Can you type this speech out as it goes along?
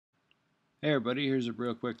Hey everybody, here's a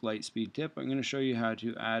real quick Lightspeed tip. I'm going to show you how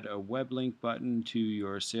to add a web link button to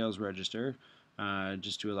your sales register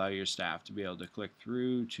just to allow your staff to be able to click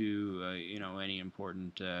through to any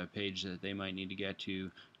important page that they might need to get to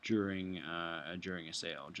during a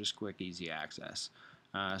sale. Just quick, easy access.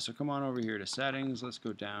 So come on over here to settings. Let's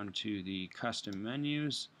go down to the custom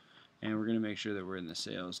menus, and we're going to make sure that we're in the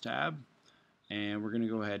sales tab. And we're going to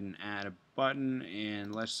go ahead and add a button,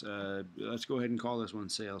 and let's go ahead and call this one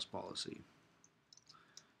sales policy.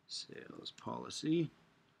 Sales policy,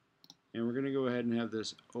 and we're going to go ahead and have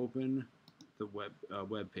this open the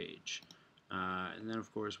web page, and then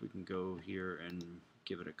of course we can go here and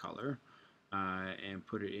give it a color and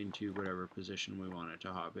put it into whatever position we want it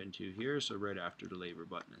to hop into here. So right after the labor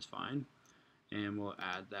button is fine, and we'll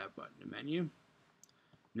add that button to menu.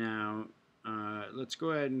 Now let's go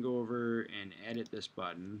ahead and go over and edit this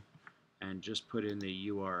button and just put in the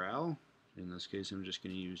URL. In this case, I'm just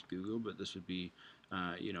going to use Google, but this would be,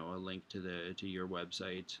 a link to your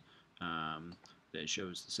website that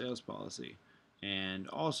shows the sales policy. And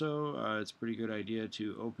also, it's a pretty good idea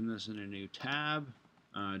to open this in a new tab,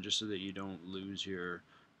 just so that you don't lose your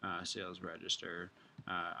sales register.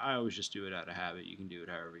 I always just do it out of habit. You can do it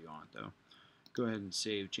however you want, though. Go ahead and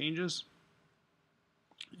save changes.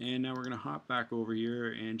 And now we're going to hop back over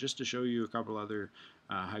here, and just to show you a couple other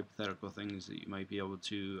hypothetical things that you might be able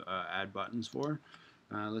to add buttons for.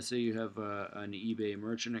 Let's say you have an eBay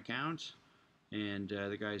merchant account, and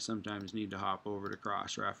the guys sometimes need to hop over to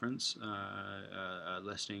cross-reference a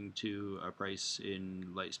listing to a price in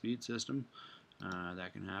Lightspeed system.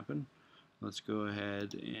 That can happen. Let's go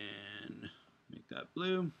ahead and make that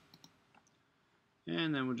blue,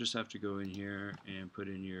 and then we'll just have to go in here and put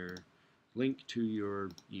in your link to your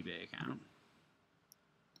eBay account.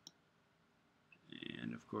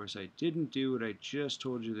 And of course I didn't do what I just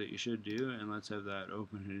told you that you should do, and let's have that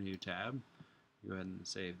open in a new tab. Go ahead and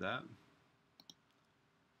save that.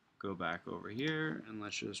 Go back over here, and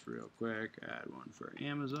let's just real quick add one for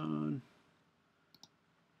Amazon.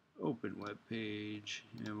 Open web page,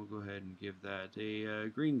 and we'll go ahead and give that a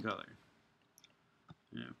green color.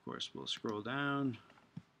 And of course we'll scroll down,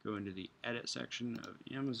 go into the edit section of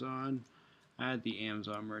Amazon, add the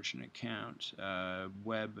Amazon merchant account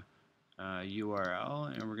web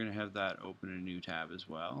URL, and we're going to have that open in a new tab as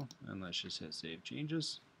well. And let's just hit save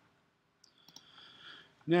changes.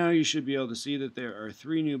 Now you should be able to see that there are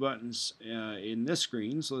 3 new buttons in this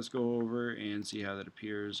screen, so let's go over and see how that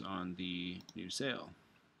appears on the new sale.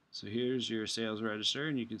 So here's your sales register,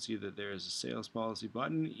 and you can see that there is a sales policy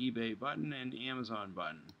button, eBay button, and Amazon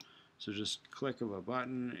button. So just click of a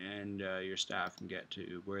button, and your staff can get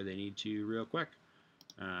to where they need to real quick.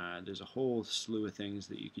 There's a whole slew of things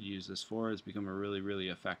that you could use this for. It's become a really, really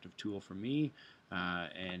effective tool for me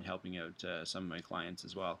and helping out some of my clients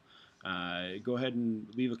as well. Go ahead and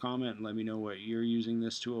leave a comment and let me know what you're using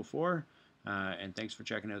this tool for. And thanks for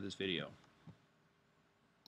checking out this video.